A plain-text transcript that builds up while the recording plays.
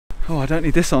Oh, I don't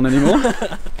need this on anymore.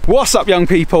 What's up, young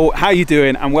people? How you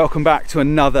doing? And welcome back to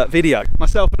another video.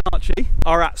 Myself and Archie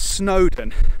are at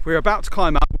Snowdon. We're about to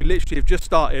climb up. We literally have just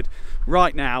started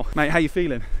right now. Mate, how you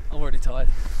feeling? I'm already tired.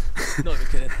 Not even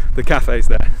kidding. The cafe's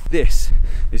there. This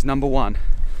is number 1,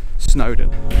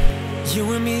 Snowdon.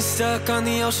 You and me stuck on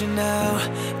the ocean now.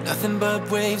 Nothing but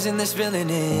waves and they're spilling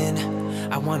in.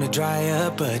 I wanna dry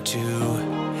up, but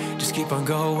you just keep on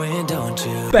going, don't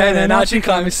you? Ben and Archie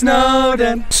climbing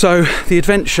Snowdon. So the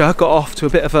adventure got off to a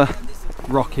bit of a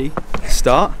rocky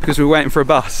start because we were waiting for a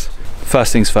bus.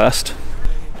 First things first.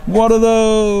 What are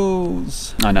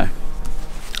those? I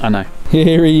know.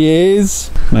 Here he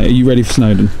is. Mate, are you ready for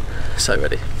Snowdon? So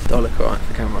ready. Do I look alright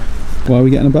for camera? Why are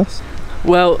we getting a bus?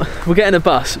 Well, we're getting a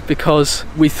bus because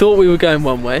we thought we were going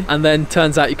one way and then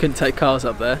turns out you couldn't take cars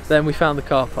up there. Then we found the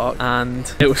car park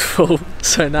and it was full.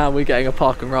 So now we're getting a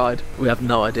park and ride. We have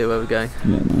no idea where we're going.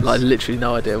 Yeah, nice. Like literally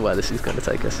no idea where this is going to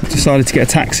take us. Decided to get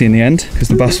a taxi in the end because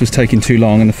the bus was taking too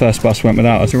long and the first bus went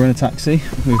without us. So we're in a taxi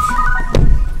with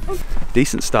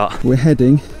decent start. We're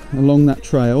heading along that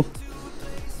trail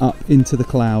up into the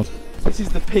cloud. This is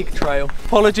the pig trail.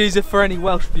 Apologies if for any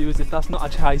Welsh viewers if that's not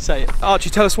actually how you say it.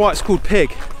 Archie, tell us why it's called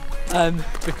pig.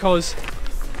 Because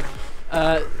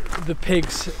the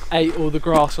pigs ate all the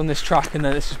grass on this track and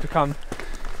then it's just become,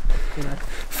 you know.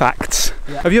 Facts.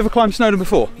 Yeah. Have you ever climbed Snowdon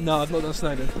before? No, I've not done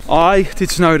Snowdon. I did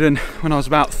Snowdon when I was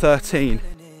about 13.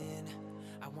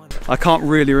 I can't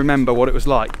really remember what it was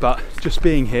like, but just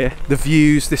being here, the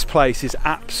views, this place is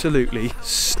absolutely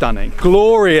stunning.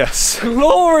 Glorious!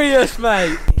 Glorious,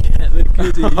 mate! Get the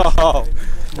goodies. Oh.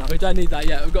 No, we don't need that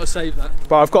yet, we've got to save that.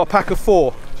 But I've got a pack of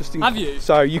 4. Just in, have you?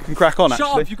 So you can crack on. Shut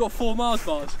actually. up, you've got 4 Mars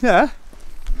bars. Yeah.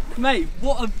 Mate,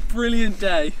 what a brilliant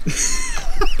day.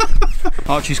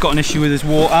 Archie's got an issue with his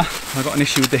water, I've got an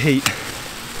issue with the heat.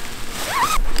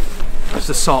 It's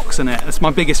the socks, isn't it? That's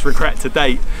my biggest regret to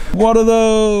date. What are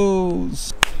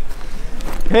those?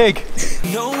 Pig.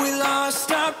 No, we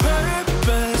lost our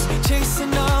purpose,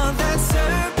 chasing all that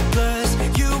surplus.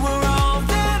 You were all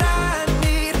that I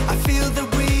need. I feel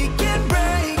that we can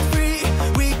break free.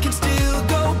 We can still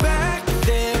go back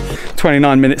there.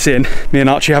 29 minutes in, me and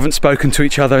Archie haven't spoken to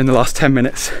each other in the last 10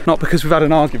 minutes. Not because we've had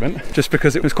an argument, just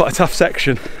because it was quite a tough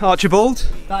section. Archibald?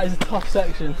 That is a tough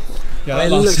section. Yeah, I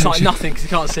mean, it looks section like nothing because you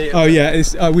can't see it. Oh yeah,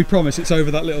 it's, we promise it's over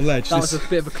that little ledge. That was a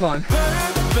bit of a climb.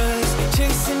 Purpose,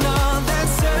 chasing all that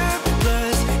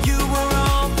surplus. You were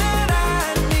all that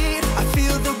I need. I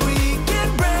feel that we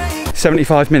can break.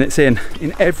 75 minutes in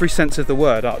every sense of the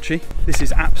word, Archie. This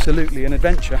is absolutely an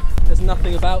adventure. There's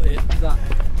nothing about it that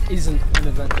isn't an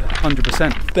adventure.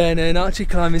 100%. Ben and Archie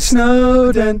climbing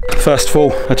Snowdon. First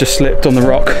fall, I just slipped on the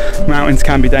rock. Mountains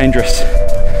can be dangerous.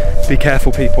 Be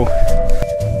careful, people.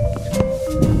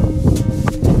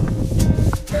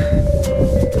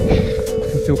 I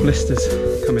can feel blisters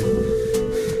coming.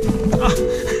 Ah.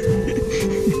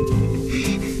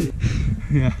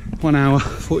 Yeah, 1 hour,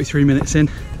 43 minutes in.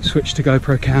 Switch to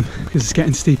GoPro cam because it's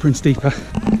getting steeper and steeper.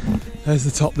 There's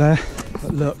the top there,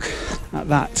 but look at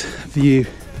that view.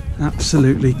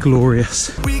 Absolutely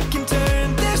glorious. We can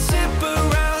turn this ship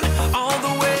around all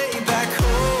the way back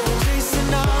home.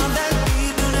 Chasing all that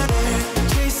we do not have.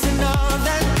 Chasing all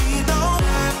that we don't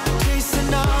have.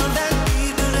 Chasing all that we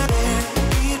do not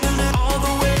have. All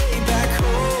the way back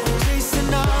home. Chasing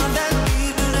all that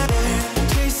we do not have.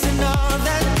 Chasing all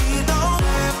that we don't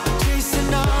have.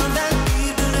 Chasing all that we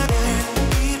do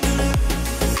not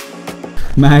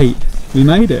have. Mate, we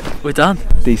made it. We're done.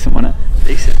 Decent, wasn't it?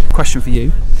 Decent. Question for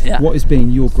you. Yeah. What has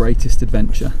been your greatest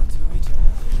adventure?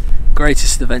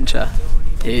 Greatest adventure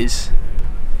is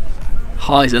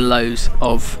highs and lows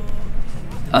of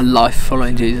a life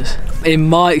following Jesus. In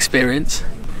my experience,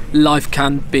 life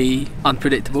can be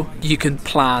unpredictable. You can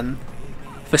plan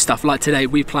for stuff like today.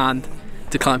 We planned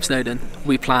to climb Snowdon.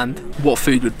 We planned what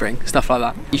food would bring, stuff like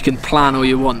that. You can plan all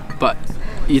you want, but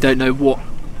you don't know what.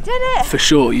 For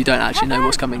sure, you don't actually know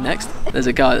what's coming next. There's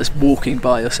a guy that's walking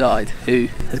by your side who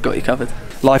has got you covered.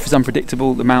 Life is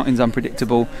unpredictable, the mountain's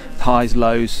unpredictable, highs,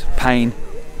 lows, pain,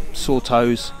 sore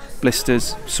toes,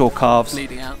 blisters, sore calves,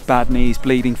 Bleeding out. bad knees,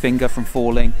 bleeding finger from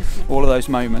falling, all of those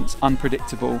moments,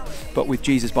 unpredictable, but with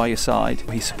Jesus by your side,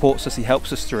 he supports us, he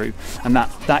helps us through, and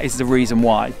that is the reason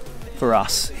why, for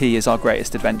us, he is our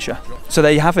greatest adventure. So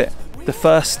there you have it, the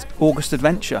first August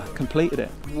adventure, completed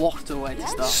it. What a way to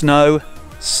start.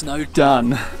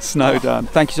 Snowdon. Snowdon.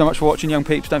 Thank you so much for watching, young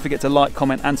peeps. Don't forget to like,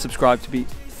 comment and subscribe to be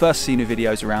first to see new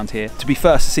videos around here, to be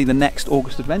first to see the next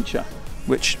August adventure,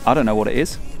 which I don't know what it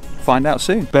is. Find out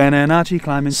soon. Ben and Archie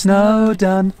climbing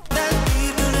Snowdon.